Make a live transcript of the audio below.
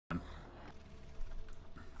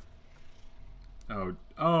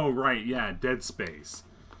Oh, right, yeah, Dead Space.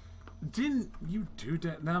 Didn't you do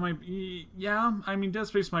that? That might be... Yeah, I mean, Dead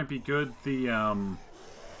Space might be good. I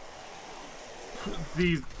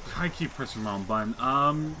keep pressing the wrong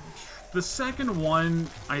button. The second one,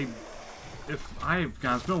 God,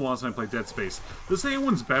 it's been a while since I played Dead Space. The second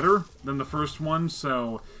one's better than the first one,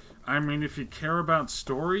 so... I mean, if you care about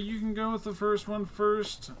story, you can go with the first one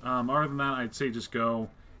first. Other than that, I'd say just go.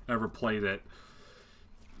 Never played it.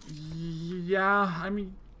 Yeah, I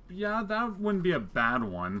mean, yeah, that wouldn't be a bad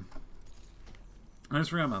one. I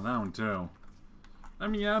just forgot about that one, too. I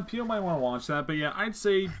mean, yeah, people might want to watch that, but yeah, I'd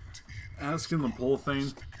say asking the poll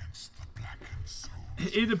thing.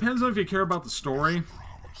 It depends on if you care about the story.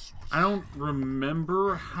 I don't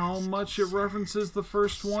remember how much it references the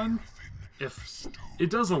first one. If it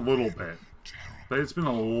does a little bit, but it's been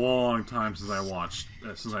a long time since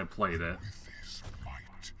I played it.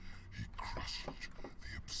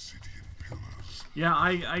 Yeah,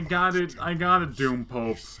 I got it. I got it, Doom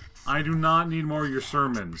Pope. I do not need more of your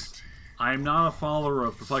sermons. I am not a follower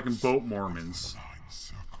of the fucking boat Mormons.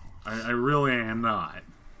 I really am not.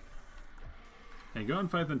 Hey, go and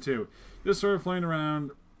fight them too. Just sort of flying around.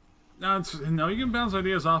 No, you can bounce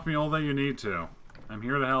ideas off me all that you need to. I'm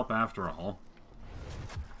here to help after all.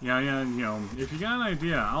 Yeah, you know, if you got an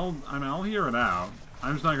idea, I'll hear it out.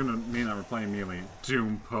 I'm just not gonna never play immediately.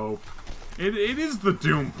 Doom Pope. It is the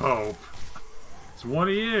Doom Pope. It's what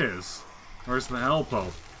he is. Or it's the Hell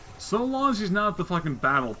Pope. So long as he's not the fucking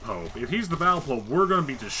Battle Pope. If he's the Battle Pope, we're gonna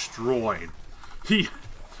be destroyed. The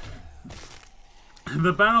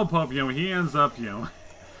Battle Pope, you know, he ends up, you know...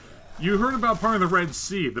 You heard about part of the Red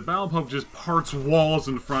Sea. The Battle Pope just parts walls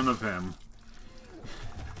in front of him.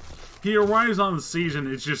 He arrives on the siege and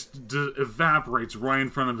it just evaporates right in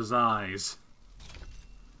front of his eyes.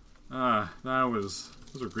 Those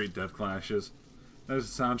are great death clashes. That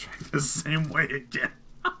is the soundtrack the same way again.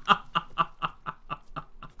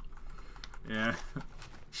 Yeah.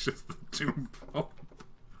 It's just the Doom Pope.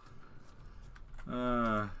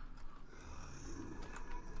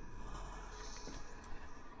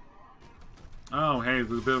 Oh, hey,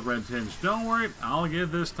 there's a bit of red tinge. Don't worry, I'll get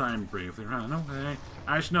this time briefly run. Okay.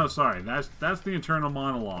 Actually, no, sorry. That's the internal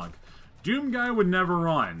monologue. Doom Guy would never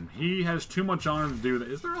run. He has too much honor to do that.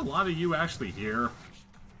 Is there a lot of you actually here?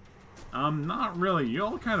 Not really. You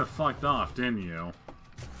all kind of fucked off, didn't you?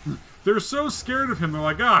 They're so scared of him, they're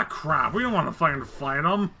like, ah, crap, we don't want to fucking fight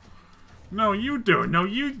him. No, you do it. No,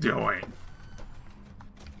 you do it.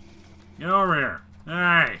 Get over here.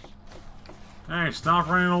 Hey. Hey, stop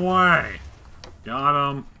running away. Got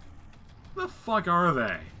him. Where the fuck are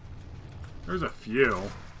they? There's a few.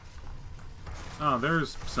 Oh,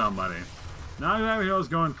 there's somebody. Not exactly who I was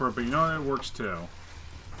going for, but you know what? It works too.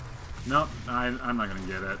 Nope, I'm not gonna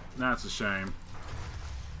get it. That's a shame.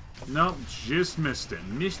 Nope, just missed it.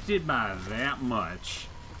 Missed it by that much.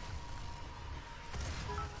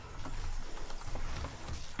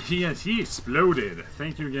 Yes, he exploded.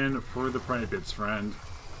 Thank you again for the privates, friend.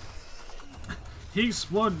 He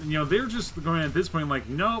exploded. You know, they're just going at this point like,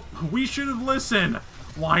 nope, we should have listened.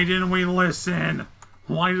 Why didn't we listen?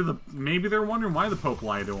 Why did maybe they're wondering why the Pope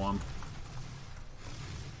lied to them.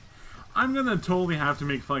 I'm gonna totally have to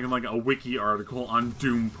make fucking like a wiki article on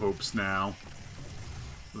Doom Popes now.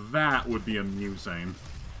 That would be amusing.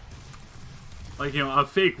 Like, you know, a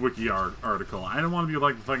fake wiki article. I don't want to be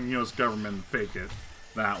like the fucking US government and fake it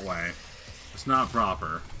that way. It's not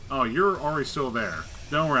proper. Oh, you're already still there.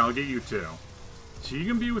 Don't worry, I'll get you too. So you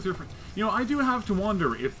can be with your friend. You know, I do have to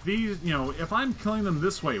wonder if these, you know, if I'm killing them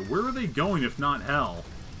this way, where are they going if not hell?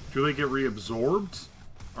 Do they get reabsorbed?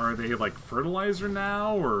 Are they like fertilizer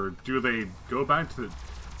now, or do they go back to the...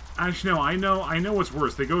 Actually, no, I know what's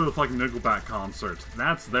worse. They go to the fucking Nickelback concert.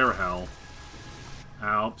 That's their hell.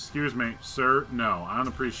 Ow, excuse me, sir. No, I don't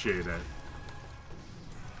appreciate it.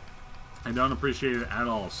 I don't appreciate it at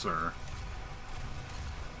all, sir.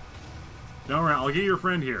 Don't worry, I'll get your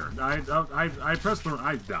friend here. I pressed the...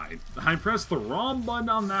 I died. I pressed the wrong button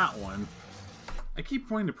on that one. I keep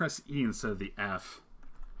wanting to press E instead of the F.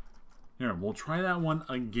 Here, we'll try that one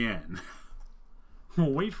again.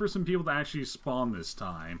 We'll wait for some people to actually spawn this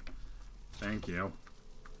time. Thank you.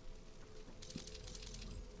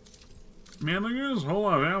 Man, look at this whole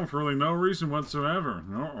lot of ammo for really no reason whatsoever.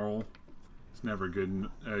 Uh-oh. It's never good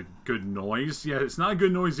noise. Yeah, it's not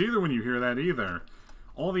good noise either when you hear that either.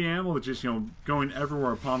 All the ammo is just, you know, going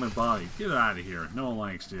everywhere upon their body. Get out of here. No one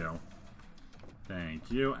likes you.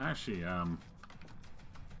 Thank you. Actually,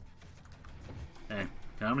 hey,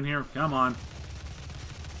 come in here. Come on.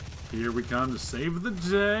 Here we come to save the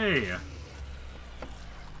day.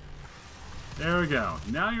 There we go.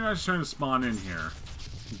 Now you're actually trying to spawn in here.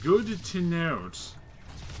 Good to note.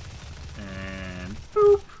 And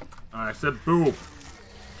boop. I said boop.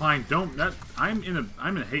 Fine, don't. I'm in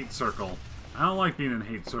a hate circle. I don't like being in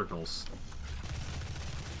hate circles.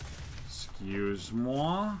 Excuse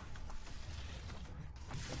moi.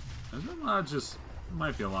 There's a lot of just.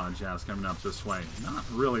 Might be a lot of jazz coming up this way. Not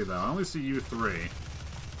really though. I only see you three.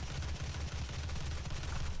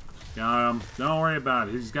 Got him. Don't worry about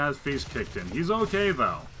it. He's got his face kicked in. He's okay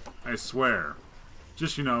though. I swear.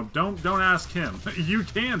 Just, you know, don't ask him. You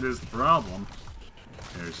can is the problem.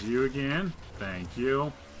 There's you again. Thank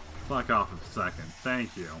you. Fuck off a second.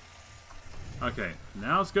 Thank you. Okay,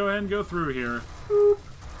 now let's go ahead and go through here. Boop.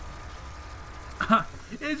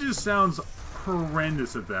 It just sounds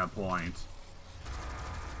horrendous at that point.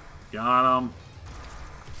 Got him.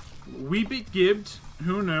 We beat Gibbed.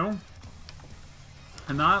 Who knew?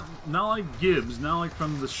 And not like Gibbs, not like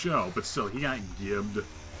from the show, but still, he got gibbed.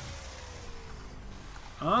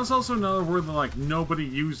 That's also another word that like nobody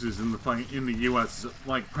uses in the U.S.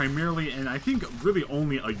 Like primarily, and I think really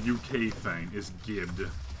only a UK thing is gibbed.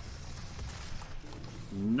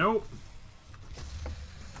 Nope.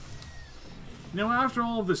 You know, after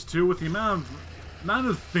all of this too, with the amount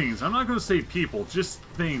of things, I'm not going to say people, just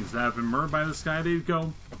things that have been murdered by this guy, they'd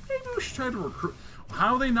go, maybe we should try to recruit.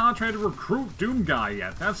 How have they not tried to recruit Doom Guy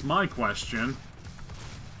yet? That's my question.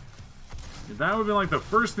 That would be like the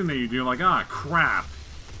first thing that you do, like, ah, crap.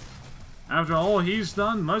 After all he's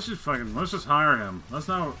done, let's just hire him. Let's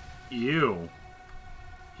not. Ew.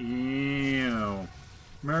 Ew.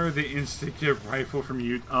 Remember the instant gift rifle from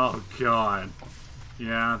you? Oh god.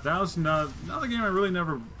 Yeah, that was another game I really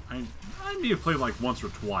never. I may have played like once or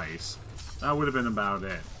twice. That would have been about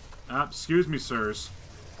it. Excuse me, sirs.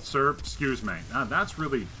 Sir, excuse me. That's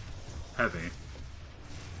really heavy.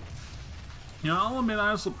 You know, I'll admit I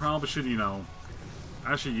also probably should, you know,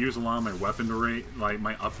 I should use a lot of my weaponry, like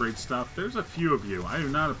my upgrade stuff. There's a few of you. I do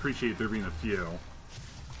not appreciate there being a few.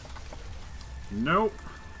 Nope.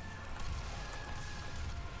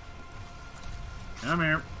 Come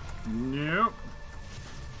here. Nope.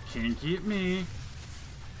 Can't get me.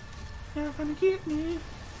 You're gonna get me.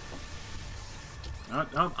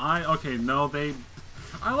 Okay, no, they...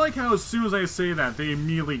 I like how as soon as I say that, they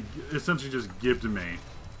immediately, essentially just give to me.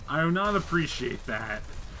 I do not appreciate that.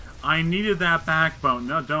 I needed that backbone.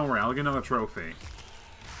 No, don't worry, I'll get another trophy.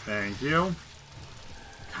 Thank you.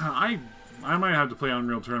 God, I might have to play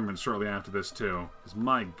Unreal Tournament shortly after this, too. Because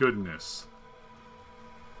my goodness.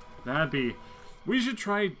 That'd be... We should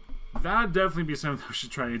try... That'd definitely be something we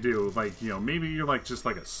should try to do. Like, you know, maybe you're like, just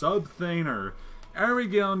like a sub thing, or... Every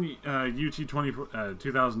get on UT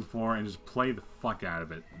 2004 and just play the fuck out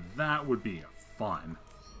of it. That would be fun.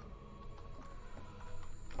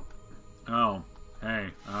 Oh, hey,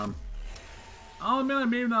 I'll admit I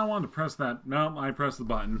may not want to press that. No, I pressed the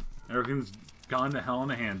button. Everything's gone to hell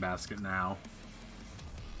in a handbasket now.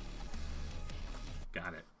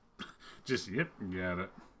 Got it. Just, yep, got it.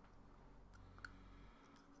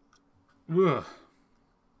 Ugh.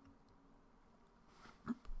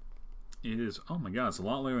 It is, oh my god, it's a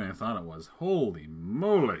lot later than I thought it was. Holy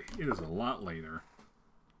moly, it is a lot later.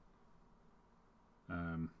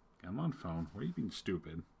 I'm on phone. Why are you being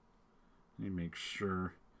stupid? Let me make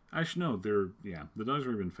sure. I should know, yeah, the dogs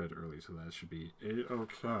have been fed early, so that should be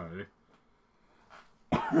okay.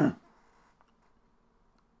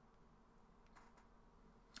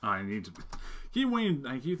 I need to, keep waiting,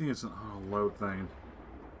 I keep thinking it's a load thing.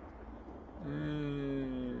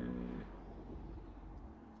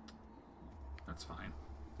 That's fine.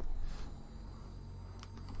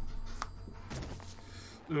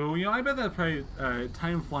 Oh, you know, I bet that probably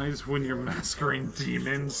time flies when you're massacring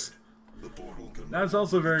demons. That's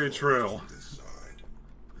also very true.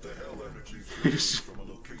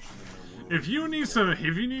 If you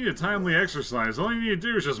need a timely exercise, all you need to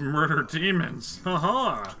do is just murder demons.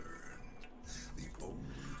 Haha.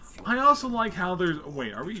 I also like how there's.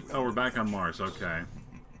 Wait, are we? Oh, we're back on Mars. Okay.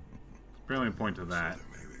 Apparently, point to that.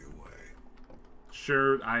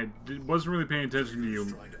 Sure, I wasn't really paying attention to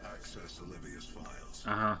you.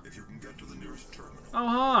 Uh-huh. Oh,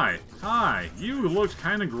 hi! Hi! You looked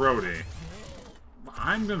kind of grody.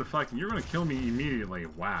 I'm gonna fucking... You're gonna kill me immediately.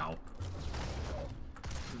 Wow.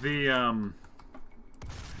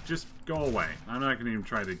 Just go away. I'm not gonna even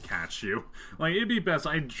try to catch you. Like, it'd be best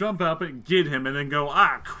I jump up and get him and then go,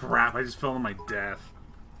 ah, crap, I just fell to my death.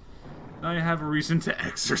 Now I have a reason to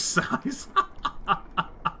exercise.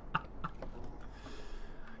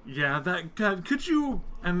 Yeah, that, God, could you,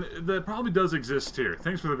 and that probably does exist here.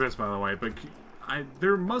 Thanks for the bits, by the way, but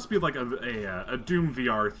there must be like a Doom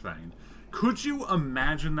VR thing. Could you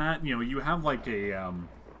imagine that? You know, you have like a,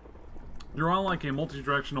 You're on like a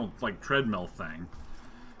multi-directional like treadmill thing.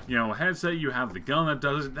 You know, headset, you have the gun that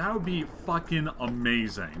does it. That would be fucking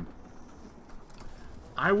amazing.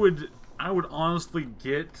 I would honestly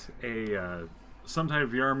get a some type of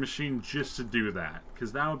VR machine just to do that,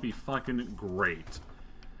 because that would be fucking great.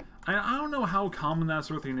 I don't know how common that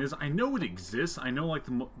sort of thing is. I know it exists. I know like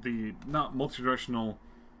the not multi-directional.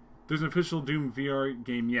 There's an official Doom VR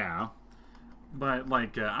game, yeah, but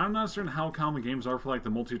like I'm not certain how common games are for like the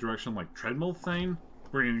multi-directional like treadmill thing,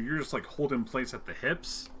 where you're just like holding place at the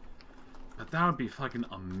hips. But that would be fucking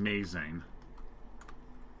amazing.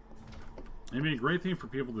 It'd be a great thing for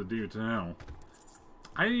people to do too.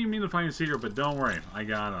 I didn't even mean to find a secret, but don't worry, I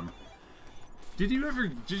got him. Did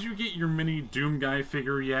you get your mini Doom guy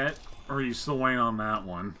figure yet? Or are you still waiting on that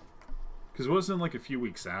one? Because wasn't it like a few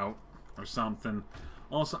weeks out or something?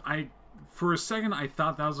 Also, for a second I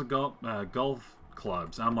thought that was a golf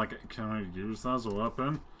clubs. I'm like, can I use that as a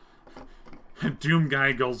weapon? Doom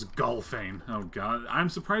guy goes golfing. Oh god, I'm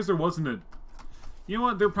surprised there wasn't a... You know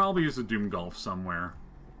what, there probably is a Doom golf somewhere.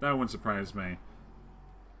 That wouldn't surprise me.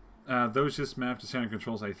 Those just mapped to sound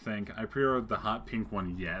controls, I think. I pre-ordered the hot pink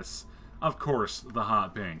one, yes. Of course, the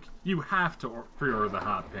hot pink. You have to pre-order the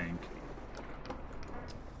hot pink.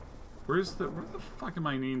 Where the fuck am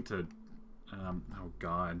I needing to... oh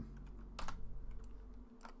god.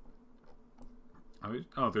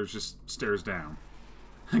 Oh, there's just stairs down.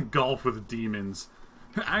 Golf with demons.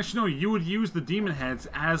 Actually, no, you would use the demon heads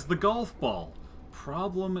as the golf ball.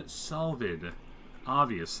 Problem solved.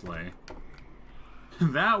 Obviously.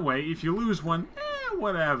 That way, if you lose one,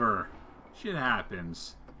 whatever. Shit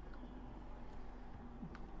happens.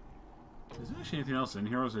 Is there actually anything else in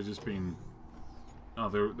here, or was I just being... Oh,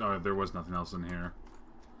 there was nothing else in here.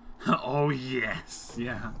 Oh, yes!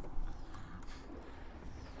 Yeah.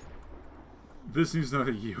 This needs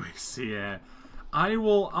another UAC, yeah.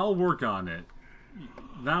 I'll work on it.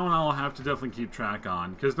 That one I'll have to definitely keep track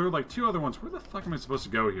on, because there are like 2 other ones. Where the fuck am I supposed to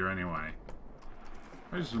go here anyway?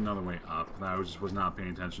 There's just another way up that I just was not paying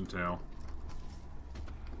attention to.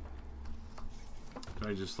 Can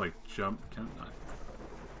I just like jump?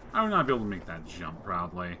 I would not be able to make that jump,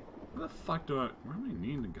 probably. Where the fuck where am I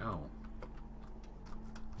needing to go?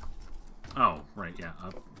 Oh, right, yeah,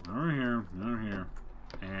 up, over here,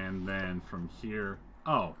 and then from here,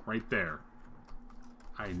 oh, right there.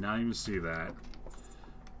 I did not even see that.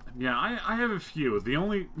 Yeah, I have a few. The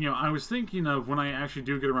only, you know, I was thinking of when I actually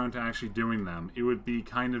do get around to actually doing them, it would be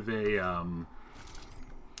kind of a,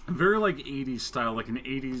 very like 80s style, like an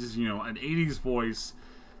 80s, you know, an 80s voice,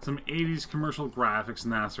 some 80s commercial graphics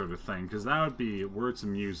and that sort of thing, because that would be where it's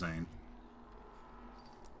amusing.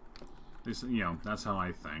 It's, you know, that's how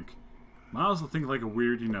I think. I also think like a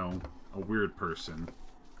weird, you know, a weird person.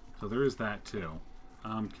 So there is that too.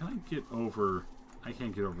 Can I get over... I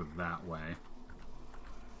can't get over that way.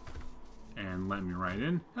 And let me right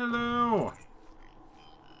in. Hello!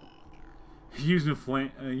 Using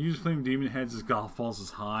flame demon heads as golf balls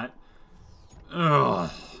is hot. Ugh.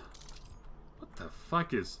 What the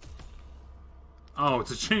fuck is... Oh,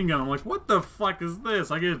 it's a chain gun. I'm like, what the fuck is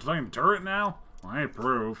this? I get a fucking turret now? Well, I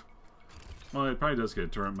approve. Well, it probably does get a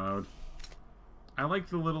turret mode. I like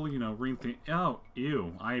the little, you know, ring thing. Oh,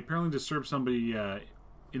 ew. I apparently disturbed somebody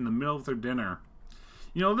in the middle of their dinner.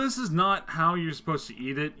 You know, this is not how you're supposed to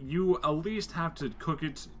eat it. You at least have to cook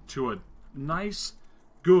it to a nice,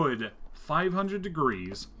 good 500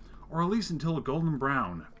 degrees, or at least until a golden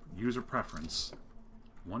brown. User preference.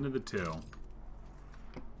 One of the two.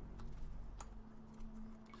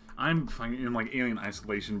 I'm in like alien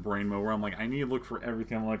isolation brain mode where I'm like, I need to look for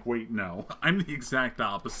everything. I'm like, wait, no. I'm the exact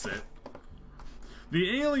opposite.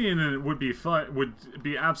 The alien would be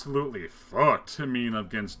absolutely fucked. I mean,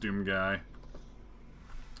 against Doom Guy.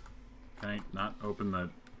 Can I not open the...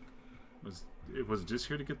 Was it just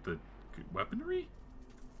here to get the weaponry?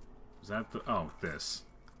 Was that the... Oh, this.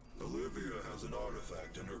 Olivia has an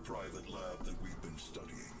artifact in her private lab that we've been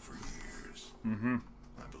studying for years. Mm-hmm.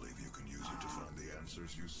 I believe you can use it to find the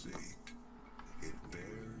answers you seek. It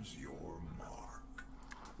bears your mark.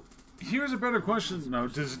 Here's a better question, though.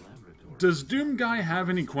 Does Doom Guy have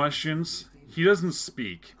any questions? He doesn't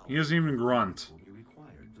speak. He doesn't even grunt.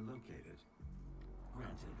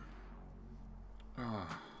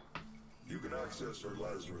 You can access her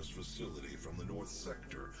Lazarus facility from the north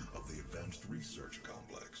sector of the Advanced Research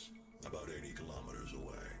Complex, about 80 kilometers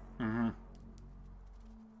away. Mm-hmm.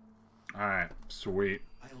 Alright, sweet.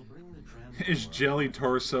 His jelly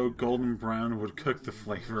torso, golden brown, would cook the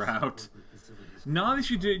flavor out. Not that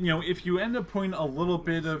you did, you know, if you end up putting a little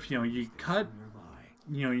bit of, you know, you cut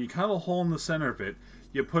a hole in the center of it,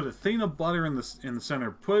 you put a thing of butter in the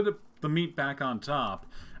center, put the meat back on top,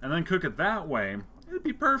 and then cook it that way, it'd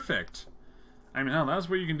be perfect. I mean, hell, that's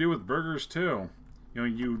what you can do with burgers, too. You know,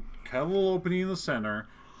 you cut a little opening in the center,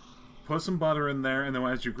 put some butter in there, and then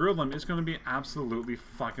as you grill them, it's going to be absolutely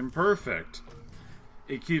fucking perfect.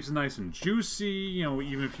 It keeps it nice and juicy, you know,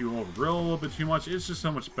 even if you over-grill a little bit too much, it's just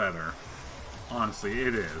so much better. Honestly,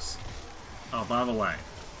 it is. Oh, by the way,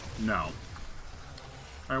 no.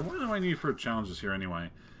 Alright, what do I need for challenges here anyway?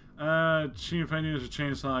 If I use a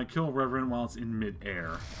chainsaw, kill Reverend while it's in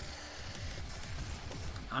mid-air.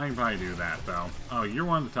 I can probably do that, though. Oh, you're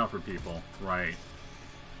one of the tougher people. Right.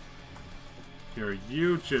 Here,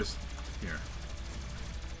 you just... Here.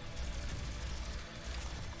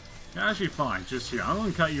 Actually, fine. Just here. I'm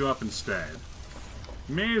gonna cut you up instead.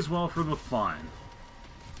 May as well for the fun.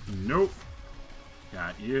 Nope.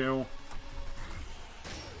 Got you.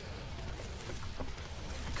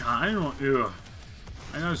 God, I don't... Ugh.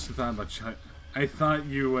 I noticed the thought about... I thought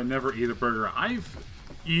you never eat a burger. I've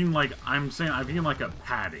eaten, like... I'm saying I've eaten, like, a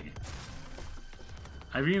patty.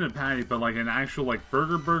 I've eaten a patty, but, like, an actual, like,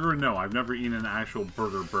 burger? No, I've never eaten an actual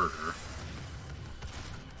burger.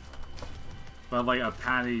 But, like, a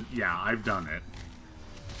patty, yeah, I've done it.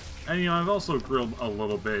 And, you know, I've also grilled a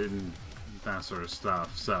little bit and that sort of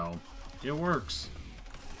stuff, so it works.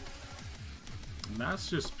 And that's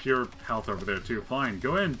just pure health over there, too. Fine,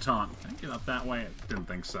 go ahead and taunt. Can I get up that way? I didn't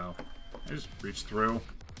think so. I just reached through.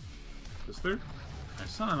 Is there? I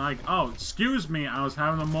saw an icon. Oh, excuse me, I was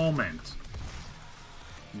having a moment.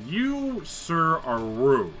 You, sir, are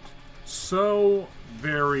rude. So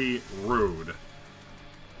very rude.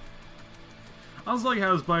 I was like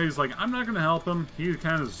how his buddy's like, I'm not going to help him. He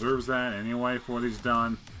kind of deserves that anyway for what he's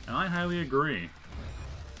done. And I highly agree.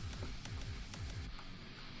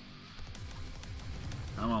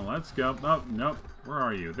 Come on, let's go. Oh, nope. Where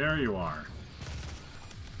are you? There you are.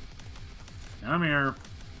 Come here.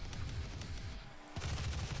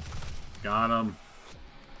 Got him.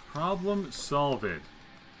 Problem solved.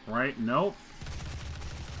 Right? Nope.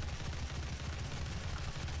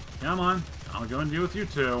 Come on. I'll go and deal with you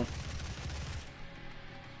too.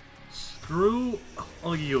 Screw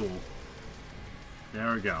you.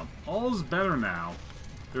 There we go. All's better now.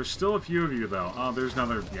 There's still a few of you though. Oh, there's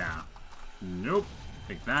another. Yeah. Nope.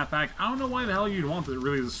 Take that back. I don't know why the hell you'd want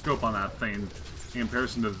really the scope on that thing in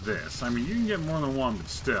comparison to this. I mean, you can get more than one, but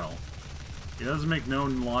still. It doesn't make no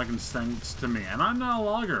logging sense to me. And I'm not a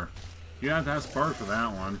logger. You have to ask Bart for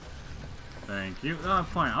that one. Thank you.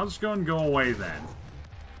 Fine. I'll just go and go away then.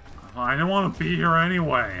 Oh, I don't want to be here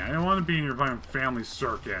anyway. I don't want to be in your fucking family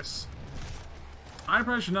circus. I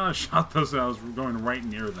probably should not have shot those as I was going right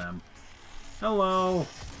near them. Hello.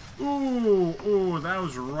 Ooh, that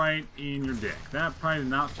was right in your dick. That probably did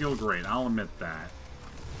not feel great. I'll admit that.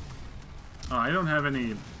 Oh, I don't have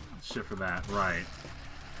any shit for that. Right.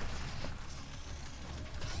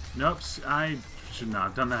 Nope, I should not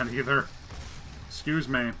have done that either. Excuse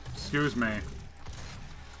me. Excuse me.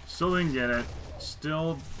 Still didn't get it.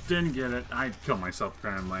 Still didn't get it. I killed myself,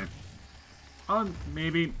 apparently.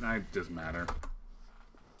 Maybe. It doesn't matter.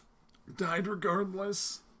 Died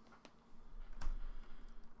regardless.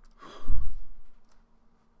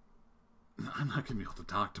 I'm not gonna be able to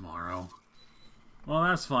talk tomorrow. Well,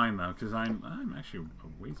 that's fine though, because I'm actually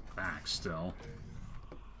a ways back still.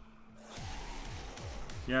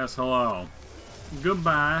 Yes, hello.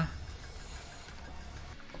 Goodbye.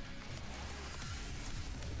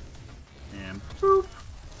 And boop.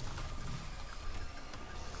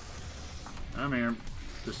 Come here.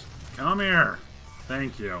 Just come here.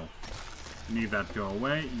 Thank you. Need that to go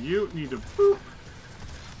away. You need to boop.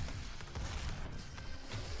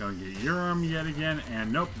 Gonna get your arm yet again,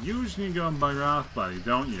 and nope, you just need to go and bugger off, buddy,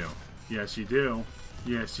 don't you? Yes, you do.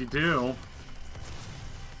 Yes, you do.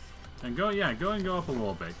 And go and go up a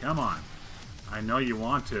little bit. Come on. I know you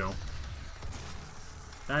want to.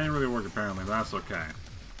 That didn't really work apparently, but that's okay.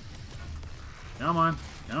 Come on.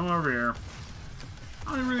 Come over here.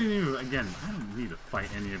 I don't really need to, again, I don't need to fight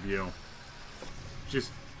any of you. Just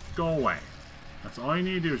go away. That's all you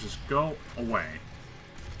need to do is just go away.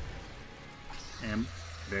 And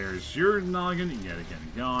there's your noggin, yet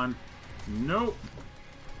again gone. Nope.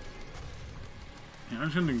 Yeah, I'm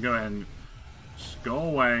just gonna go ahead and just go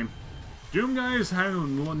away. Doom Guy is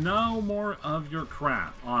having no more of your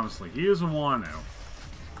crap, honestly. He doesn't want to.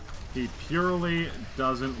 He purely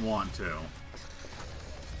doesn't want to.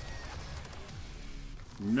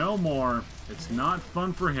 No more. It's not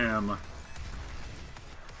fun for him.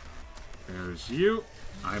 There's you.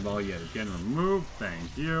 Eyeball yet again removed.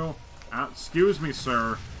 Thank you. Excuse me,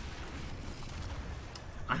 sir.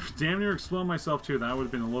 I damn near exploded myself too. That would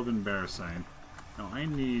have been a little bit embarrassing. No, I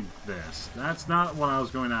need this. That's not what I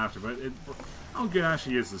was going after, but how good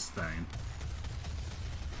actually is this thing?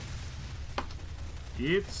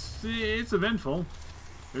 It's eventful.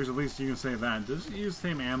 There's at least you can say that. Does it use the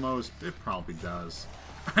same ammo? It probably does.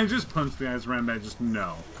 I just punched the eyes around, but just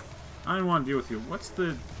no. I don't want to deal with you. What's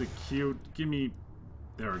the cute? Give me.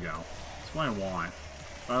 There we go. That's what I want.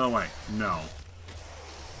 By the way, no.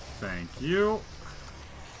 Thank you.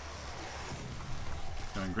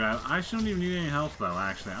 Gonna grab. I shouldn't even need any help though.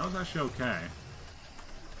 Actually, I was actually okay.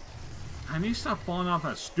 I need to stop falling off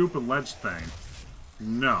that stupid ledge thing.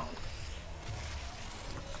 No.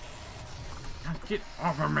 God, get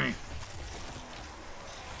off of me.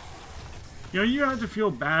 You know, you have to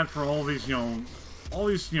feel bad for all these,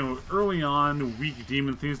 early on weak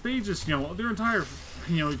demon things. They just, their entire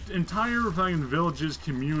fucking villages,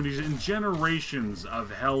 communities, and generations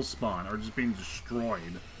of Hellspawn are just being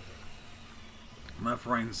destroyed. Left,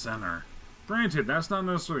 right, and center. Granted, that's not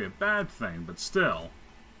necessarily a bad thing, but still.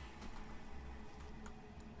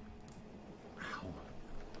 Ow.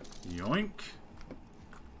 Yoink.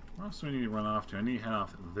 Where else do I need to run off to? I need to head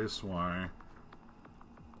off this way.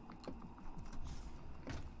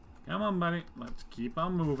 Come on, buddy. Let's keep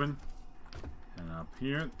on moving. And up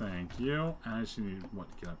here, thank you. I just need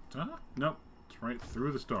what to get up top? Nope. It's right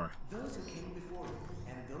through the store. Those who came before you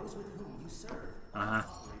and those with whom you serve Uh-huh.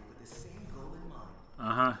 operate with the same goal in mind.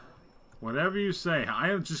 Uh-huh. Whatever you say.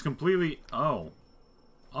 I am just completely... Oh.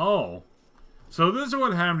 Oh. So this is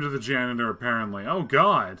what happened to the janitor, apparently. Oh,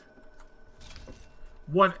 God.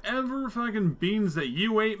 Whatever fucking beans that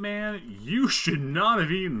you ate, man, you should not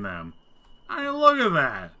have eaten them. I mean, look at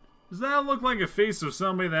that. Does that look like a face of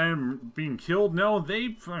somebody that had been killed? No,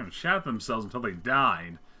 they fucking shot themselves until they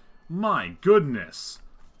died. My goodness.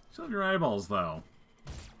 Still have your eyeballs, though.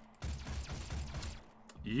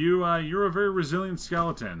 You're a very resilient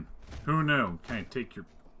skeleton. Who knew? Can I take your...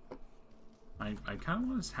 I kind of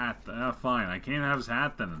want his hat. Fine, I can't have his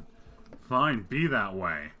hat then. Fine, be that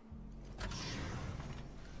way.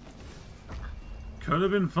 Could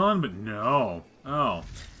have been fun, but no. Oh.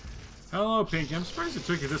 Hello, Pinky. I'm surprised it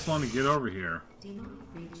took you this long to get over here. Demon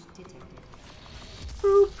breach detected.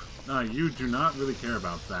 Boop. You do not really care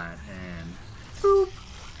about that. And boop.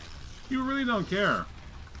 You really don't care.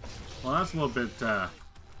 Well, that's a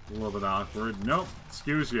little bit awkward. Nope.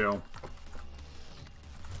 Excuse you.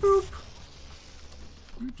 Boop.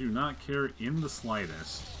 You do not care in the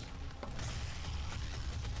slightest.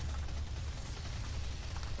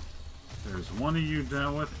 There's one of you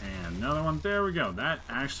dealt with, and another one. There we go. That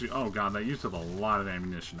actually... Oh, God, that used up a lot of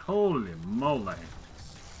ammunition. Holy moly.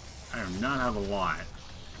 I do not have a lot.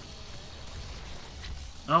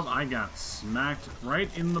 Oh, I got smacked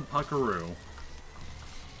right in the puckaroo.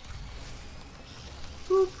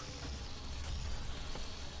 Boop.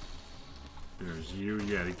 There's you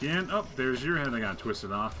yet again. Oh, there's your head. I got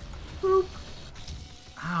twisted off. Boop.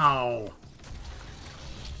 Ow.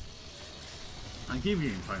 I keep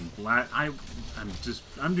getting fucking flat.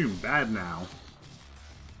 I'm doing bad now.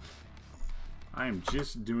 I am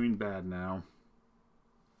just doing bad now.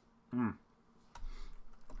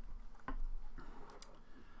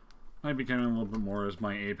 Might be coming a little bit more as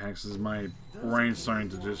my apex is my brain starting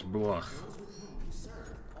to just bluff.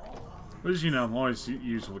 But as you know, I'm always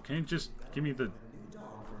useful. Can you just give me the...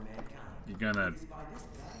 You're gonna...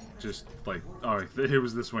 Just, like... Oh, it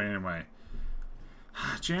was this way anyway.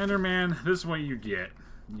 Chandler, man, this is what you get.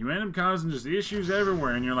 You end up causing just issues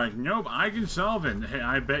everywhere, and you're like, nope, I can solve it. Hey,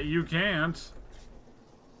 I bet you can't.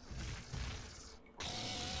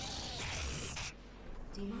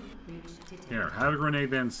 Here, have a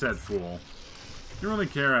grenade then, said fool. You don't really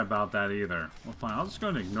care about that either. Well, fine, I'll just go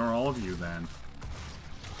and ignore all of you then.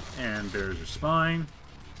 And there's your spine.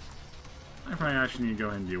 I probably actually need to go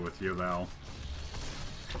ahead and deal with you, though.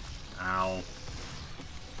 Ow.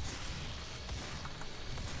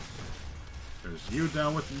 There's you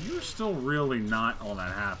down with. You're still really not all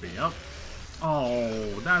that happy. Oh.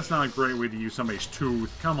 Oh, that's not a great way to use somebody's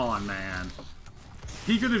tooth. Come on, man.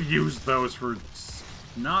 He could have used those for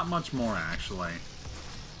not much more, actually.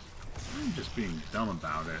 I'm just being dumb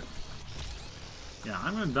about it. Yeah,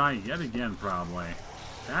 I'm gonna die yet again, probably.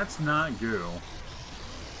 That's not goo.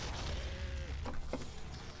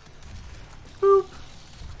 Boop.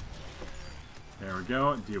 There we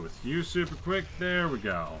go. Deal with you super quick. There we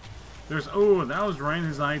go. There's... Oh, that was right in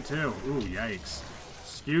his eye, too. Ooh, yikes.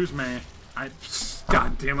 Excuse me.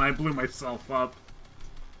 God damn it, I blew myself up.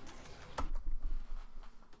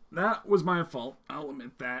 That was my fault. I'll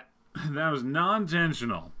admit that. That was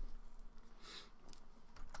non-intentional.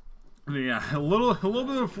 Yeah, a little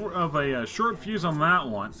bit of a short fuse on that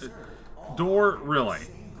one. Door, really.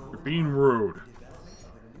 You're being rude.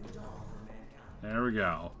 There we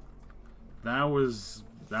go. That was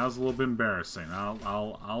a little bit embarrassing.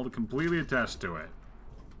 I'll completely attest to it.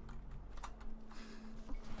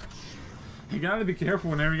 You gotta be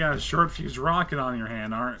careful whenever you got a short fuse rocket on your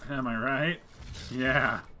hand, am I right?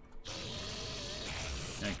 Yeah.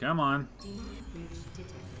 Hey, come on.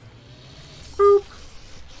 Boop.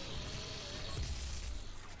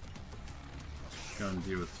 Gonna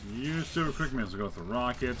deal with you super quick. May as well go with the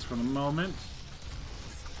rockets for the moment.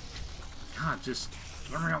 God, just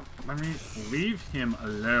let me leave him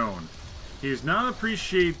alone. He does not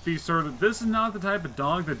appreciate these sort of. This is not the type of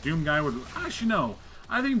dog that Doom Guy would. Actually, no.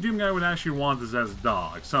 I think Doom Guy would actually want this as a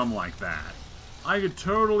dog, something like that. I could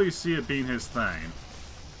totally see it being his thing.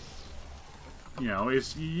 You know,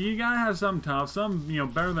 you gotta have some tough, some, you know,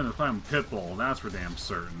 better than a fucking pit bull. That's for damn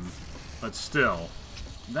certain. But still,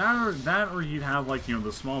 that or he'd have like, you know,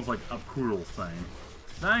 the smallest like a poodle thing.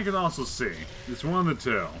 That I could also see. It's one of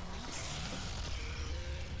the two.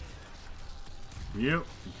 You,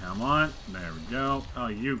 come on. There we go. Oh,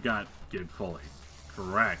 you got get fully.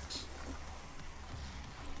 Correct.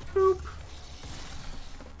 Boop.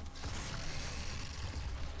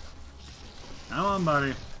 Come on,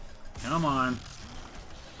 buddy. Come on.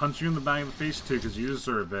 Punch you in the back of the face, too, because you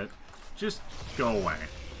deserve it. Just go away.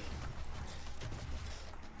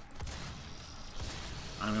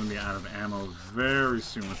 I'm going to be out of ammo very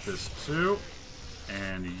soon with this, too.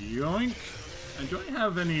 And yoink. And do I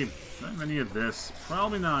have any of this?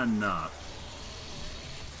 Probably not enough.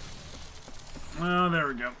 Oh, there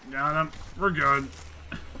we go. Got him. We're good.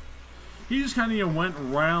 He just kind of went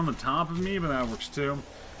around the top of me, but that works too.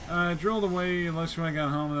 Drilled away unless when I got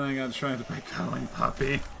home, and then I got distracted by cuddling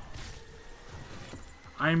puppy.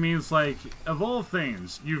 I mean, it's like, of all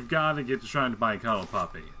things, you've got to get distracted by a cuddle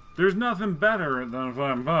puppy. There's nothing better than a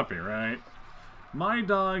fucking puppy, right? My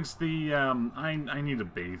dogs, I need to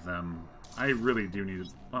bathe them. I really do need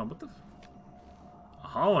to. Oh, what the? A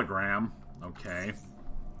hologram? Okay.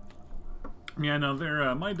 Yeah, no,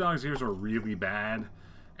 they're my dogs' ears are really bad.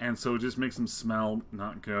 And so it just makes them smell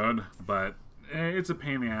not good, but it's a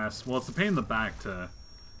pain in the ass. Well, it's a pain in the back to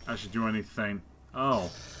actually do anything. Oh.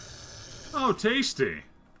 Oh, tasty.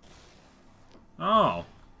 Oh.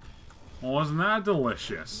 Well, wasn't that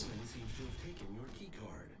delicious?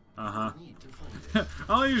 Uh-huh.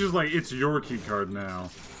 Oh, he's just like, it's your key card now.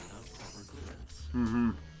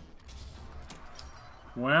 Mm-hmm.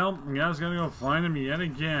 Well, you guys gotta go find him yet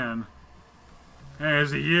again. Hey,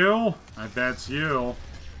 is it you? I bet it's you.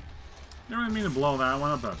 Didn't really mean to blow that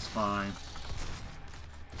one up, that's fine.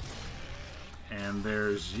 And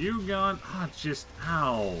there's you gone. Ah, just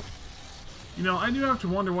ow. You know, I do have to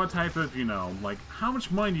wonder what type of, you know, like, how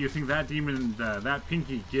much money do you think that demon, that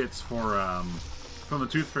Pinky gets for, from the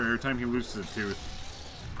Tooth Fairy every time he loses a tooth?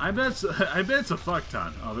 I bet it's a fuck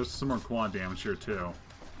ton. Oh, there's some more quad damage here, too.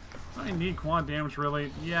 I need quad damage,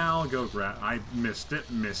 really? Yeah, I'll go grab. I missed it.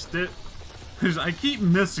 Because I keep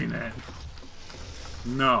missing it.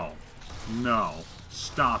 No. No.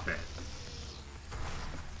 Stop it.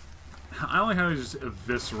 I like how they just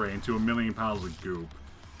eviscerate into a million piles of goop.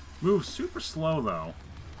 Moves super slow, though.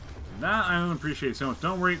 That I don't appreciate so much.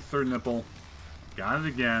 Don't worry, third nipple. Got it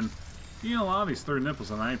again. You know, a lot of these third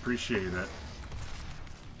nipples, and I appreciate it.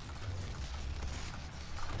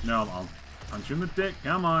 No, I'll punch you in the dick.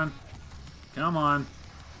 Come on. Come on.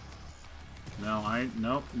 No,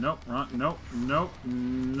 nope, run, nope.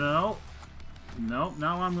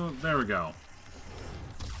 Now I'm going, there we go.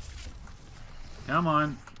 Come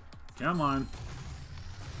on. Come on.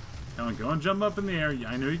 Come on, go and jump up in the air.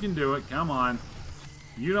 I know you can do it. Come on.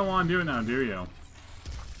 You don't want to do it now, do you?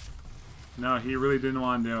 No, he really didn't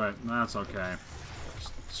want to do it. That's okay.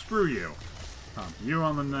 Screw you. Pump you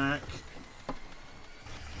on the neck.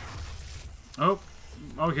 Oh.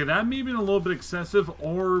 Okay, that may have been a little bit excessive,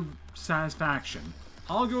 or satisfaction.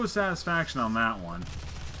 I'll go with satisfaction on that one.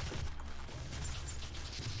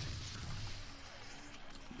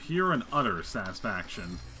 Pure and utter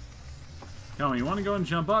satisfaction. Come on, you want to go and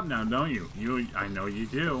jump up now, don't you? I know you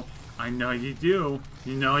do. I know you do.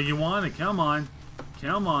 You know you want it. Come on.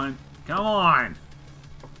 Come on. Come on!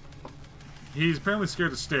 He's apparently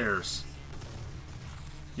scared of stairs.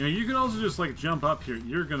 You know, you could also just, like, jump up here.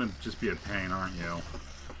 You're gonna just be a pain, aren't you?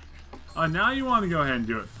 Now you want to go ahead and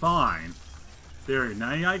do it. Fine. There,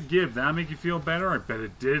 now you got give. That make you feel better? I bet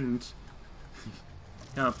it didn't.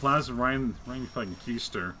 Got a plasma right in your fucking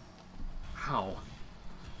keister. Ow.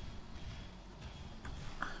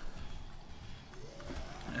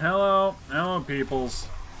 Hello. Hello, peoples.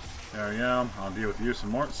 There we go. I'll deal with you some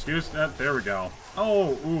more. Excuse that. There we go.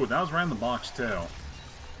 Oh, ooh, that was right in the box, too.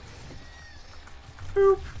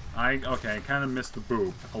 Boop. Okay, I kind of missed the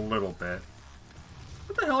boop a little bit.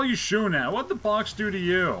 What the hell are you shooting at? What'd the box do to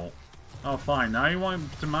you? Oh, fine. Now you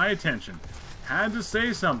want to my attention. Had to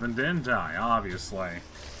say something, didn't I? Obviously.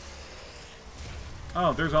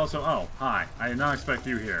 Oh, there's also... Oh, hi. I did not expect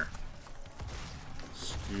you here.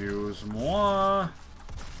 Excuse moi.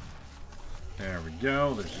 There we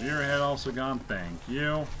go. The Zero head also gone. Thank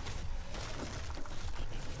you.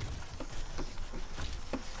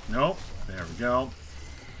 Nope. There we go.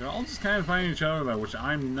 They're all just kind of fighting each other, though, which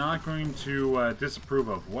I'm not going to disapprove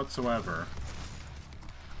of whatsoever.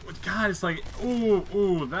 But God, it's like,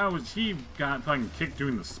 ooh, that was... He got fucking kicked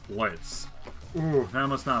doing the splits. Ooh, that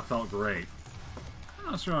must not have felt great.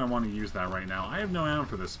 I'm not sure I want to use that right now. I have no ammo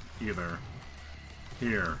for this either.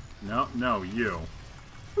 Here. No, you.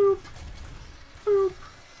 Boop. Boop.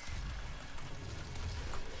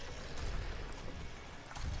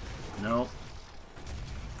 Nope.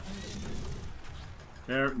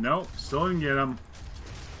 There. Nope. Still didn't get him.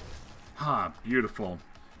 Ha. Beautiful.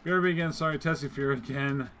 BRB again. Sorry. Testing fear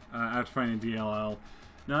again. After finding DLL.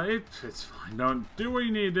 No, it's fine. Don't do what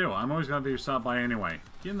you need to do. I'm always going to be your stop by anyway.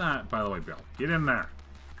 Get in that, by the way, Bill. Get in there.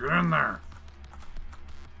 Get in there.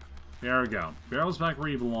 There we go. Barrel's back where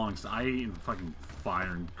he belongs. I eat fucking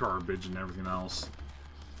fire and garbage and everything else.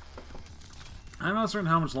 I'm not certain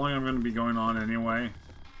how much longer I'm going to be going on anyway.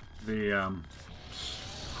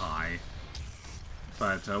 Hi.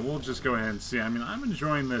 But we'll just go ahead and see. I mean, I'm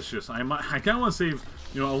enjoying this. Just I kind of want to save,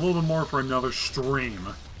 you know, a little bit more for another stream.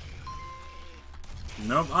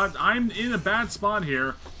 Nope, I'm in a bad spot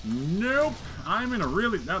here. Nope, I'm in a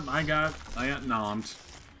really... Nope, I got nommed.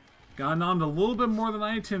 Got nommed a little bit more than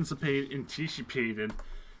I anticipated.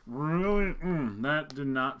 Really, that did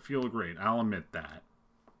not feel great. I'll admit that.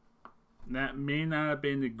 That may not have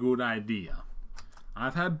been a good idea.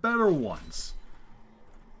 I've had better ones.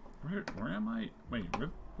 Where am I? Wait, where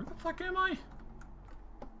the fuck am I?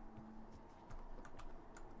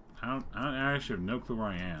 I actually have no clue where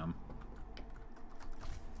I am.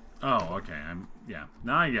 Oh, okay. Yeah.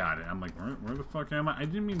 Now I got it. I'm like, where the fuck am I? I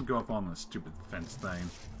didn't mean to go up on the stupid fence thing.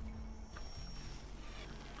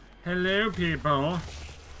 Hello, people.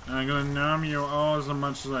 I'm gonna numb you all as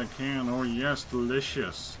much as I can. Oh, yes,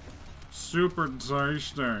 delicious. Super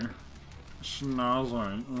tasty.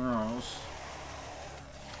 Schnozzy. Gross.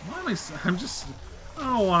 Why am I'm just... I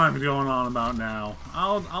don't know what I'm going on about now.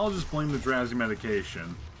 I'll just blame the drowsy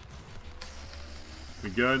medication.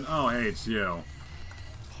 We good? Oh, hey, it's you.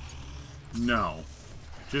 No.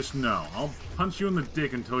 Just no. I'll punch you in the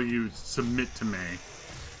dick until you submit to me.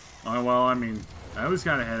 Oh, well, I mean, I always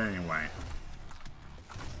got ahead anyway.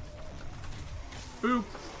 Boop.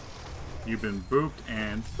 You've been booped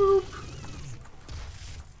and boop.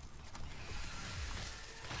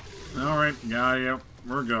 Alright, got you.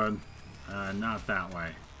 We're good. Not that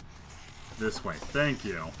way. This way. Thank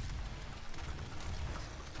you.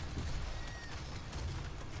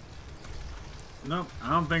 Nope, I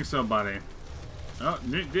don't think so, buddy. Oh,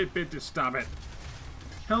 stop it.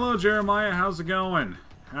 Hello, Jeremiah. How's it going?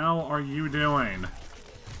 How are you doing?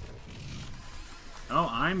 Oh,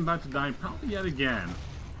 I'm about to die probably yet again.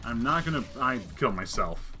 I'm not gonna... I killed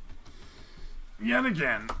myself. Yet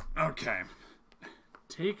again. Okay.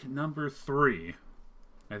 Take number 3.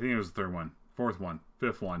 I think it was the 3rd one. 4th one.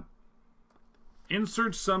 5th one.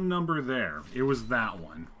 Insert some number there. It was that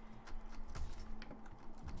one.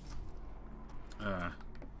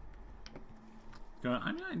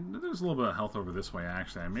 I mean, there's a little bit of health over this way,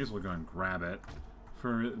 actually. I may as well go and grab it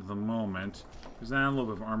for the moment. There's a little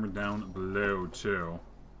bit of armor down below, too.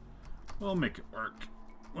 We'll make it work.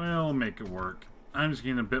 We'll make it work. I'm just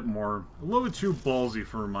getting a little bit too ballsy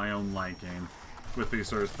for my own liking with these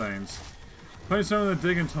sort of things. Play some of the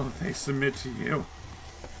dig until they submit to you.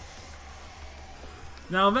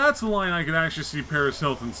 Now, that's the line I could actually see Paris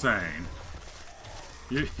Hilton saying.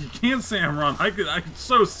 You can't say I'm wrong. I could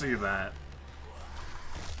so see that.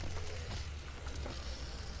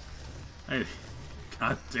 Hey,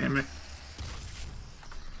 god damn it.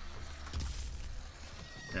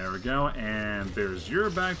 There we go, and there's your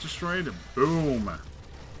back destroyed. Boom.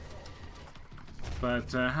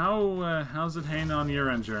 But how's it hanging on your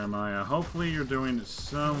end, Jeremiah? Hopefully you're doing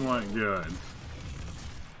somewhat good.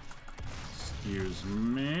 Excuse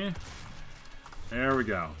me. There we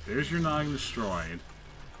go. There's your noggin destroyed.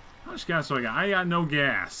 How much gas do I got? I got no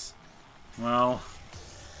gas. Well,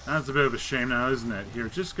 that's a bit of a shame now, isn't it? Here,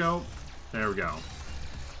 just go. There we go.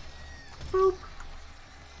 Boop.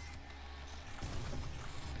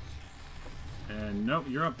 And nope,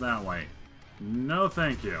 you're up that way. No,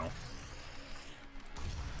 thank you.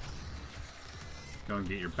 Go and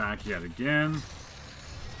get your back yet again.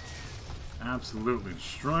 Absolutely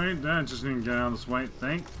destroyed. That just didn't get out of this way.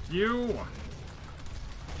 Thank you.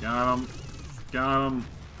 Got him. Got him.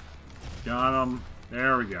 Got him.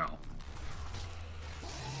 There we go.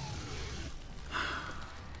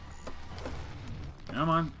 Come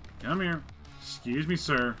on. Come here. Excuse me,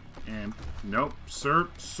 sir. And, nope. Sir.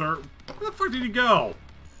 Where the fuck did he go?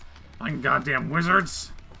 Fucking goddamn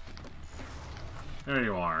wizards. There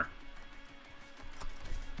you are.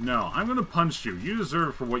 No, I'm gonna punch you. You deserve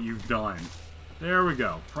it for what you've done. There we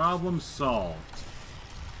go. Problem solved.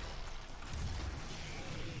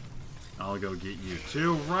 I'll go get you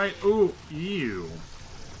too. Right. Ooh, you.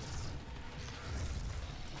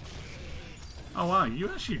 Oh, wow. You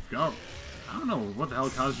actually go. I don't know what the hell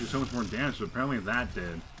caused you so much more damage, but apparently that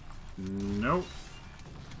did. Nope.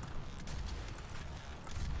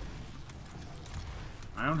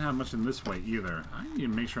 I don't have much in this way either. I need to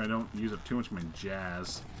make sure I don't use up too much of my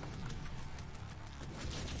jazz.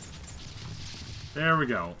 There we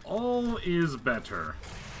go. All is better.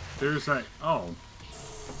 There's a... Oh.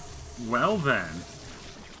 Well then.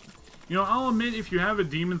 You know, I'll admit, if you have a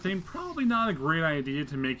demon thing, probably not a great idea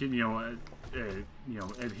to make it,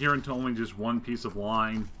 adherent to only just one piece of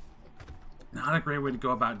line. Not a great way to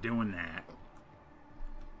go about doing that.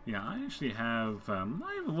 Yeah, I actually have... I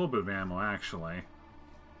have a little bit of ammo, actually.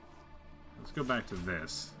 Let's go back to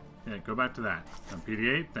this. Yeah, go back to that.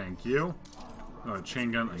 PD-8, thank you. Oh,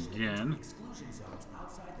 chain gun again.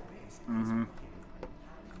 Mm-hmm.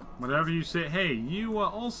 Whatever you say. Hey, you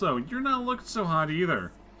also, you're not looking so hot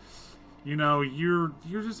either. You know, you're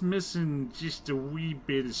just missing just a wee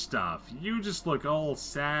bit of stuff. You just look all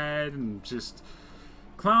sad and just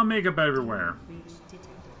clown makeup everywhere.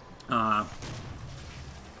 Don't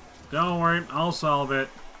worry, I'll solve it.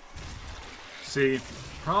 See,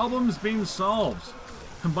 problems being solved.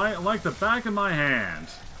 Like the back of my hand.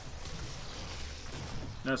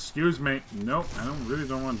 Now, excuse me. Nope, I really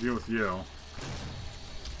don't want to deal with you.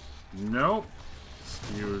 Nope.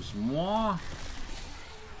 Excuse moi.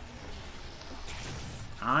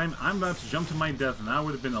 I'm about to jump to my death, and that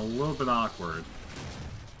would have been a little bit awkward.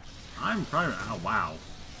 I'm probably... Oh, wow.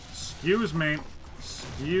 Excuse me.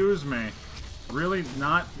 Excuse me. Really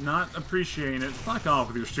not appreciating it. Fuck off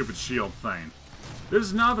with your stupid shield thing. This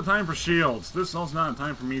is not the time for shields. This is also not a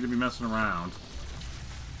time for me to be messing around.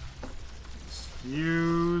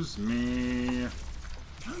 Excuse me. I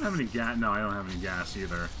don't have any gas. No, I don't have any gas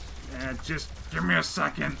either. Just give me a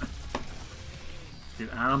second.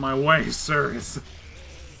 Get out of my way, sirs.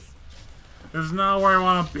 This is not where I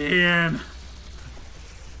want to be in.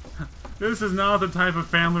 This is not the type of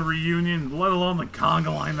family reunion, let alone the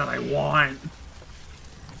conga line that I want.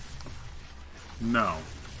 No.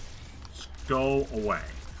 Just go away.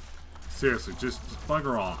 Seriously, just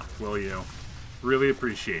bugger off, will you? Really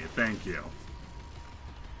appreciate it. Thank you.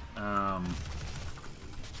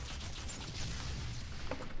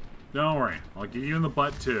 Don't worry. I'll get you in the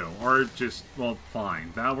butt, too. Or just, well,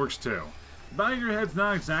 fine. That works, too. The back of your head's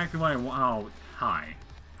not exactly what I want. Oh, hi.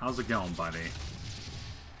 How's it going, buddy?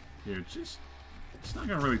 Dude, it's not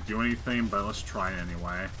gonna really do anything, but let's try it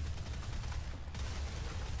anyway.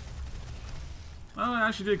 Well, it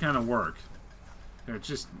actually did kind of work. I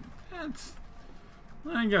guess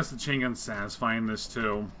the chain gun's satisfying this,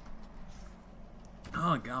 too.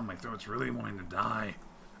 Oh, God, my throat's really wanting to die.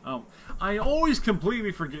 Oh, I always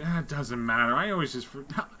completely forget. It doesn't matter. I always just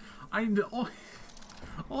forget.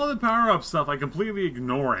 All the power-up stuff, I completely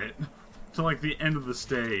ignore it. To, like, the end of the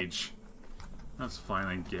stage. That's fine,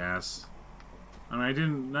 I guess. I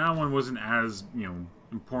mean, that one wasn't as,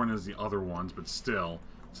 important as the other ones, but still,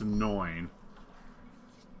 it's annoying.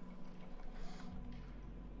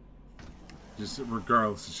 Just,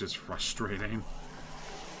 regardless, it's just frustrating.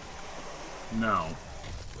 No.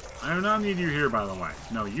 I do not need you here, by the way.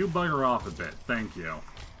 No, you bugger off a bit. Thank you.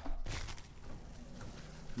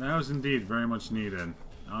 That was indeed very much needed.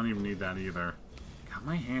 I don't even need that either. God,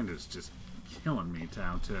 my hand is just killing me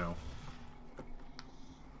now, too.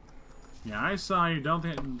 Yeah, I saw you. Don't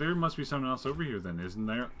think... There must be something else over here, then, isn't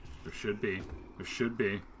there? There should be. There should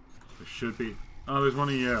be. There should be. Oh, there's one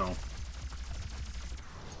of you.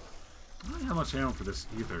 I don't have much ammo for this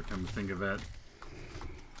either, come to think of it.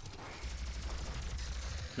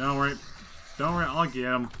 Don't worry. Don't worry, I'll get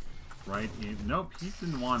him. Right? Nope, he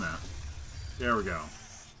didn't wanna. There we go.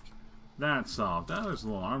 That's solved. That was a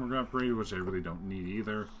little armor upgrade, which I really don't need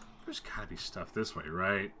either. There's gotta be stuff this way,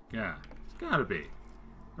 right? Yeah, it's gotta be.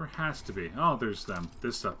 There has to be. Oh, there's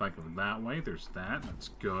this stuff back over that way. There's that. That's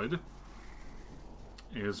good.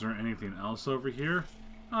 Is there anything else over here?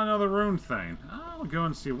 Oh, another rune thing. I'll go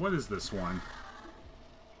and see. What is this one?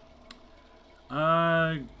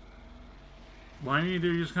 Why need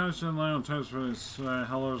to use constant line on times for this?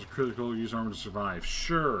 Hello is critical. Use armor to survive.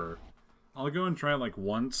 Sure. I'll go and try it like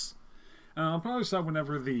once. I'll probably stop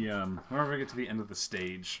whenever whenever I get to the end of the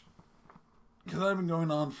stage. Because I've been going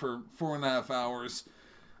on for 4.5 hours.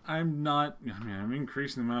 I'm not, I mean, I'm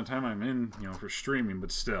increasing the amount of time I'm in, you know, for streaming,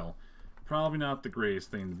 but still. Probably not the greatest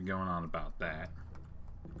thing to be going on about that.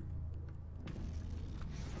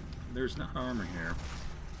 There's not armor here.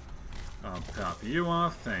 I'll copy you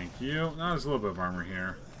off, thank you. Now there's a little bit of armor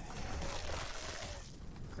here.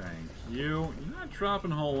 Thank you. You're not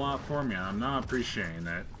dropping a whole lot for me, I'm not appreciating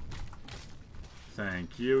it.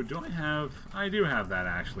 Thank you. Do I have... I do have that,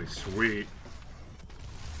 actually. Sweet.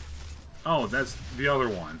 Oh, that's the other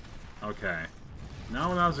one. Okay. Not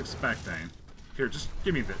what I was expecting. Here, just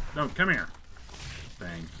give me the... No, come here.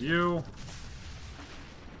 Thank you.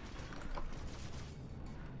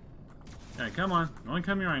 Okay, come on. The only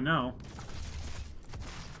come here I know.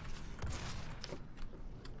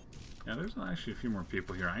 Yeah, there's actually a few more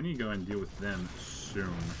people here. I need to go and deal with them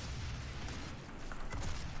soon.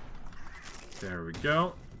 There we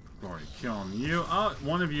go. Already killing you. Oh,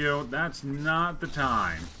 one of you. That's not the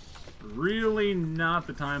time. Really not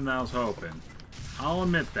the time that I was hoping. I'll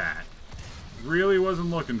admit that. Really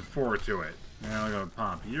wasn't looking forward to it. Now I'm gonna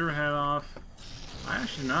pop your head off. I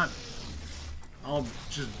actually not... I'll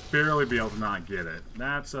just barely be able to not get it.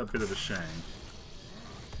 That's a bit of a shame.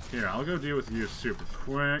 Here, I'll go deal with you super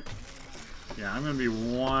quick. Yeah, I'm gonna be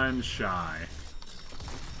one shy.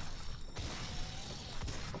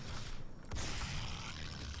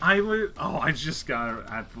 I just got it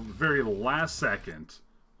at the very last second.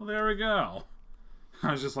 Well, there we go.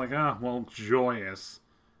 I was just like, ah, well, joyous.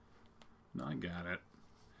 No, I got it.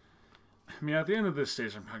 I mean, at the end of this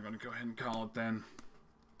stage, I'm probably going to go ahead and call it then.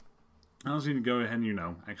 I also need to go ahead and, you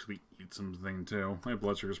know, actually eat something, too. My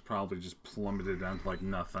blood sugar's probably just plummeted down to, like,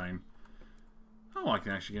 nothing. Oh, I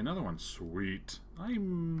can actually get another one. Sweet. I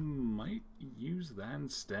might use that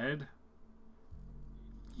instead.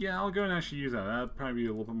 Yeah, I'll go and actually use that. That'd probably be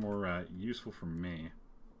a little bit more useful for me.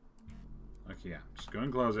 Okay, yeah. Just go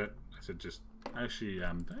and close it. I said just... Actually, do I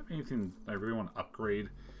have anything I really want to upgrade?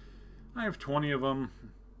 I have 20 of them.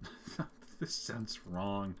 This sounds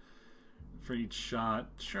wrong. For each shot.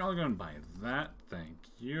 Sure, I'll go and buy that. Thank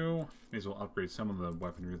you. May as well upgrade some of the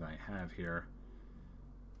weaponry that I have here.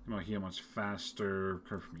 I'm gonna heal much faster.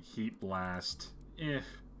 Curve from heat blast. I'm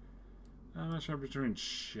not sure I'm returning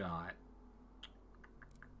shot.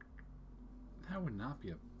 That would not be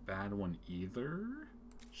a bad one either.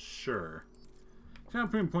 Sure. Kind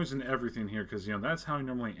of putting points in everything here because, you know, that's how I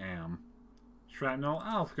normally am. Shrapnel,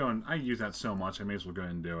 I'll go and I use that so much, I may as well go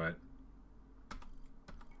ahead and do it.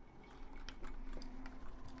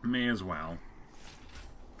 May as well.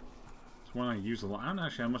 It's one I use a lot. I don't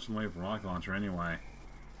actually have much in the way of rocket launcher anyway.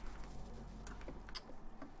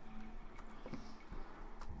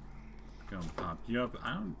 Go and pop you up.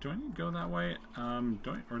 Do I need to go that way?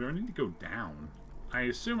 Do I need to go down? I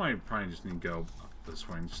assume I probably just need to go up this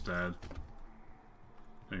way instead.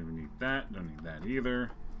 Don't even need that. Don't need that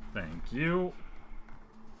either. Thank you.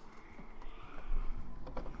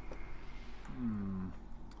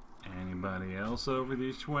 Anybody else over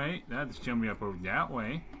this way? That's jumping up over that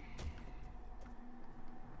way.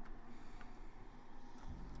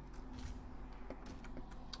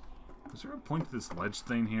 Is there a point to this ledge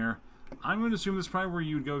thing here? I'm going to assume this is probably where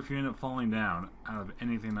you'd go if you end up falling down out of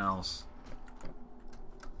anything else.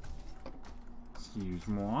 Excuse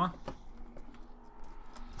me.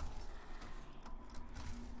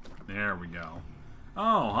 There we go.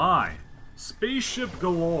 Oh, hi. Spaceship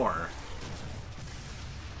galore.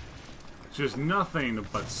 Just nothing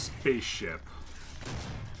but spaceship.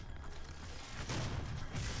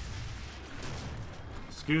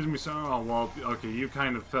 Excuse me, sir. Oh, well, okay, you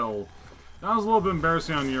kind of fell. That was a little bit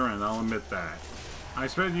embarrassing on your end, I'll admit that. I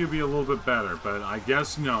expected you to be a little bit better, but I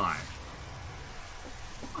guess not.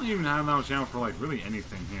 I don't even have that much ammo for, like, really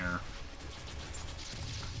anything here.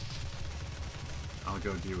 I'll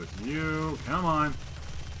go deal with you. Come on.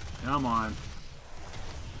 Come on.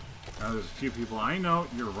 Oh, there's a few people. I know.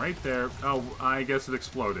 You're right there. Oh, I guess it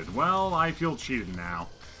exploded. Well, I feel cheated now.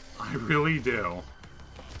 I really do.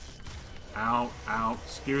 Ow. Ow.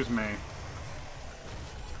 Excuse me.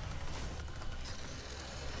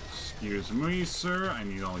 Excuse me, sir. I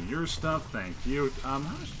need all your stuff. Thank you. I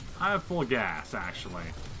have full gas, actually.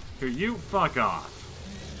 Here, you fuck off.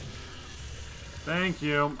 Thank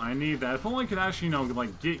you. I need that. If only I could actually, you know,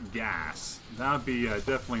 like, get gas. That would be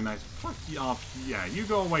definitely nice. Fuck you off. Yeah, you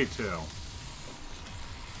go away, too.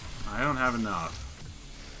 I don't have enough.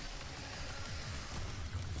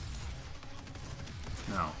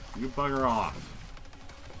 No. You bugger off.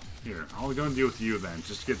 Here, I'll go and deal with you then.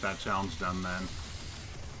 Just get that challenge done then.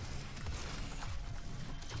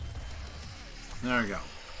 There we go.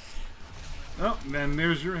 Oh, then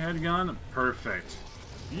there's your head gun. Perfect.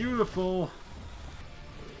 Beautiful.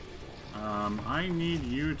 I need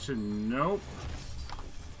you to... Nope.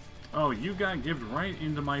 Oh, you got gived right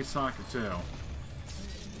into my socket, too.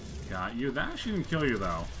 Got you. That shouldn't kill you,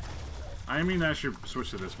 though. I mean, I should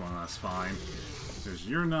switch to this one. That's fine. There's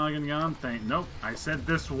your noggin gun. Nope. I said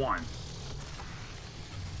this one.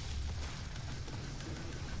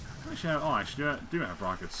 I should have... Oh, I should do have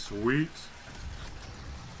rockets. Sweet.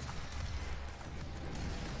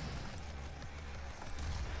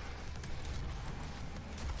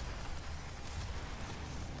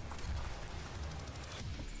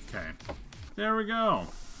 Okay. There we go.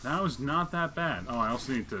 That was not that bad. Oh, I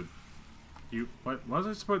also need to... What was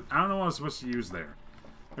I supposed... I don't know what I was supposed to use there.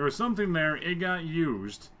 There was something there, it got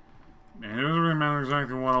used. And it doesn't really matter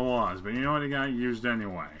exactly what it was, but you know what? It got used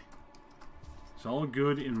anyway. It's all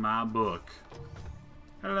good in my book.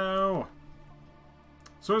 Hello!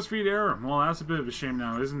 Source feed error. Well, that's a bit of a shame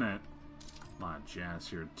now, isn't it? A lot of jazz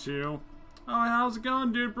here, too. Oh, how's it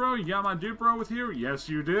going, dude bro? You got my dude bro with you? Yes,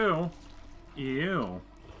 you do. Ew.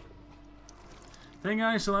 Thank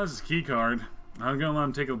God still has his key card. I'm gonna let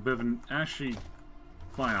him take a bit of an... Actually,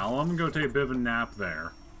 fine. I'll let him go take a bit of a nap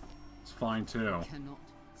there. It's fine, too. Cannot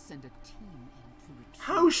send a team in to retrieve.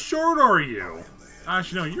 How short are you?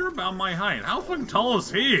 Actually, no, you're about my height. How fucking tall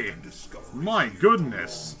is he? My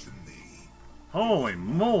goodness. Holy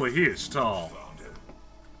moly, he is tall.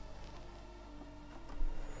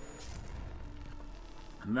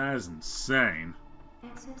 And that is insane.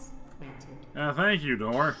 Access granted. Thank you,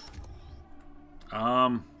 door.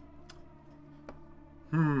 Well,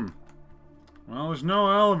 there's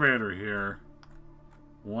no elevator here.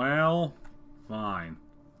 Well, fine.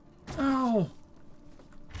 Ow!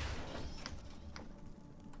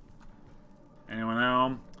 Anyone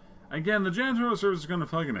else? Again, the janitorial service is gonna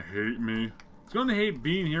fucking hate me. It's gonna hate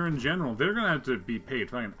being here in general. They're gonna have to be paid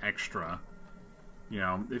fucking extra. You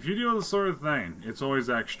know, if you do this sort of thing, it's always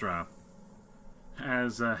extra.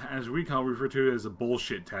 As we refer to it as a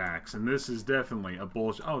bullshit tax, and this is definitely a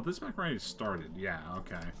bullshit. Oh, this might already started. Yeah,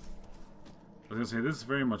 okay. I was gonna say this is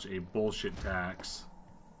very much a bullshit tax.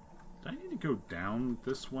 Do I need to go down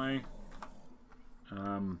this way?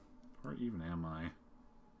 Where even am I?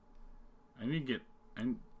 I need to get.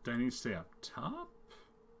 Do I need to stay up top?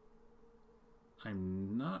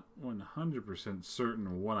 I'm not 100%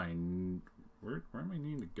 certain what I. Where am I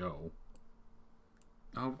needing to go?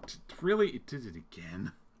 Oh, really? It did it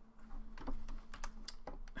again.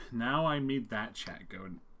 Now I made that chat go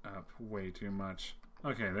up way too much.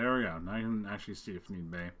 Okay, there we go. Now I can actually see if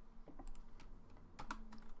need be.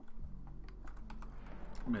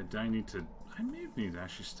 But I need to... I may need to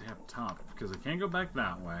actually stay up top, because I can't go back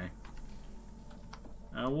that way.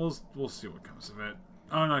 We'll see what comes of it.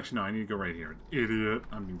 Oh, no, actually, no. I need to go right here. Idiot.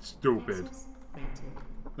 I'm being stupid. Access granted.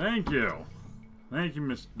 Thank you. Thank you,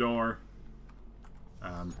 Miss Door.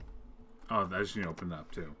 Oh, that just need to open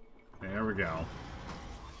up, too. There we go.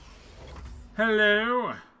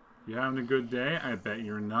 Hello! You having a good day? I bet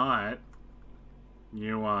you're not.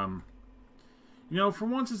 You know, for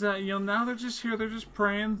once it's that, you know, now they're just here, they're just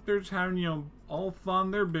praying, they're just having, you know, all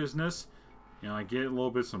fun, their business. You know, I get a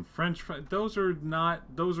little bit some French fries. Those are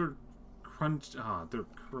not, those are crunched, they're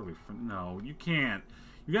curly, no, you can't.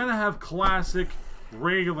 You gotta have classic,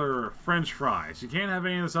 regular French fries. You can't have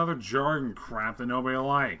any of this other jargon crap that nobody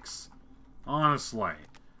likes. Honestly.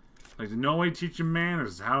 Like, no way teaching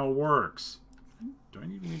manners is how it works. Do I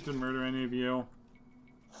even need to murder any of you?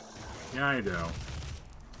 Yeah, I do.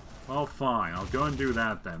 Well, fine. I'll go and do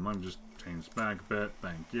that then. Let me just change back a bit.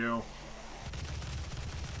 Thank you.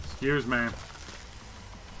 Excuse me.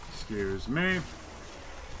 Excuse me.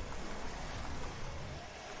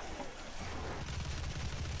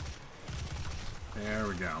 There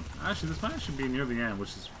we go. Actually, this might actually be near the end, which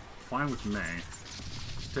is fine with me.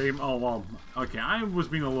 Just take him. Oh, well. Okay, I was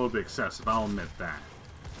being a little bit excessive. I'll admit that.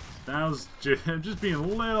 That was just being a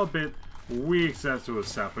little bit weak sense to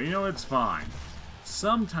himself, but you know, it's fine.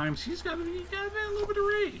 Sometimes he's got a little bit of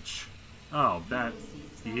rage. Oh, that...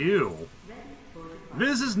 Ew.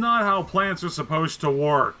 This is not how plants are supposed to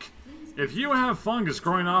work. If you have fungus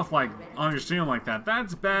growing off like on your skin like that,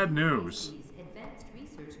 that's bad news. Advanced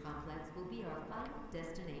research complex will be our final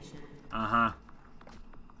destination. Uh-huh.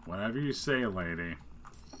 Whatever you say, lady.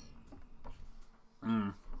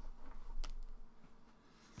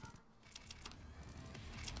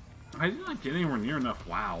 I did not get anywhere near enough.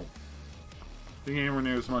 Wow. Didn't get anywhere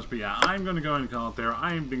near as much, but yeah, I'm going to go ahead and call it there.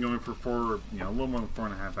 I've been going for a little more than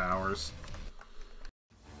 4.5 hours.